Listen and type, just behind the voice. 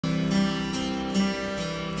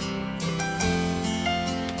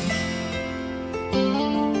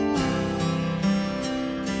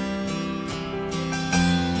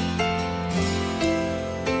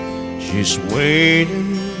She's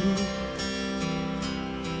waiting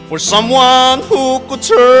for someone who could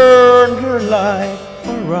turn her life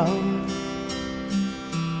around,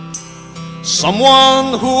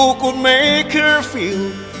 someone who could make her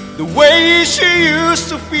feel the way she used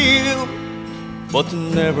to feel, but it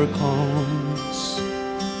never comes.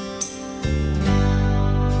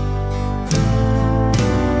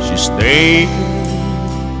 She's dating,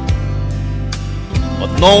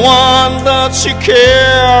 but no one that she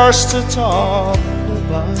cares to talk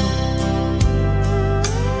about.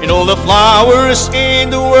 And all the flowers in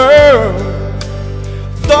the world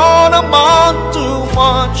don't amount to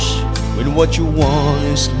much when what you want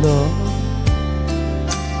is love.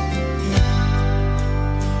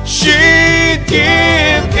 She'd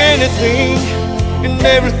give anything and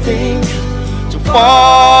everything to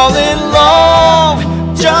fall in love.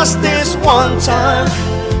 Just this one time,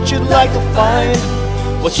 she'd like to find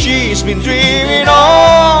what she's been dreaming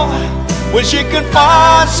of, when she can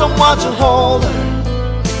find someone to hold her.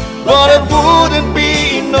 But it wouldn't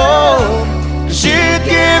be enough, 'cause she'd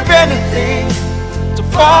give anything to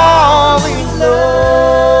fall in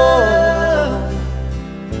love.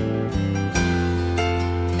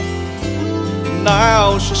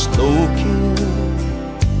 Now she's looking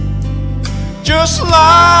just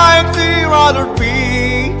like the other be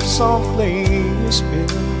someplace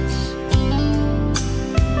else,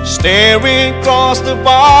 staring across the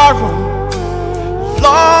barroom,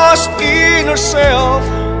 lost in herself.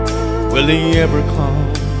 Will he ever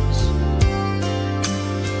comes?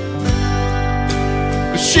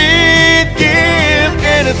 'Cause she'd give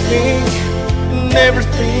anything and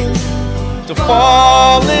everything to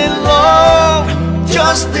fall in love.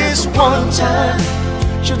 Just this one time,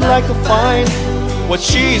 she'd like to find what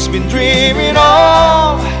she's been dreaming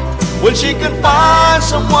of, when she can find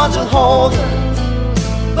someone to hold her.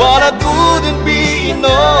 But it wouldn't be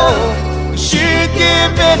enough, 'cause she'd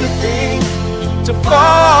give anything to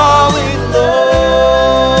fall in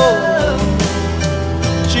love.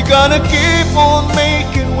 She gonna keep on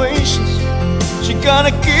making wishes, she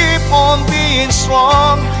gonna keep on being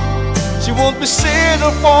strong. She won't be seen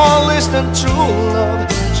or fall less than true love.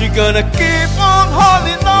 She gonna keep on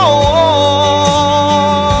holding on.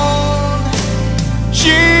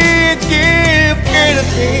 She'd give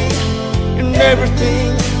anything and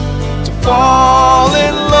everything to fall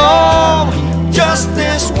in love. Just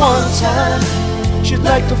this one time, she'd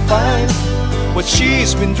like to find what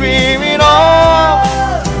she's been dreaming of,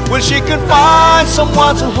 when she can find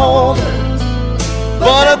someone to hold her.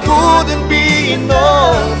 But it wouldn't be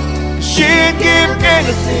enough, she'd give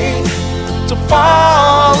anything to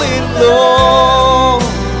fall in love.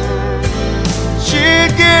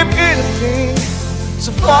 She'd give anything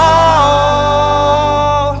to fall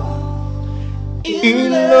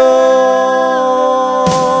in love.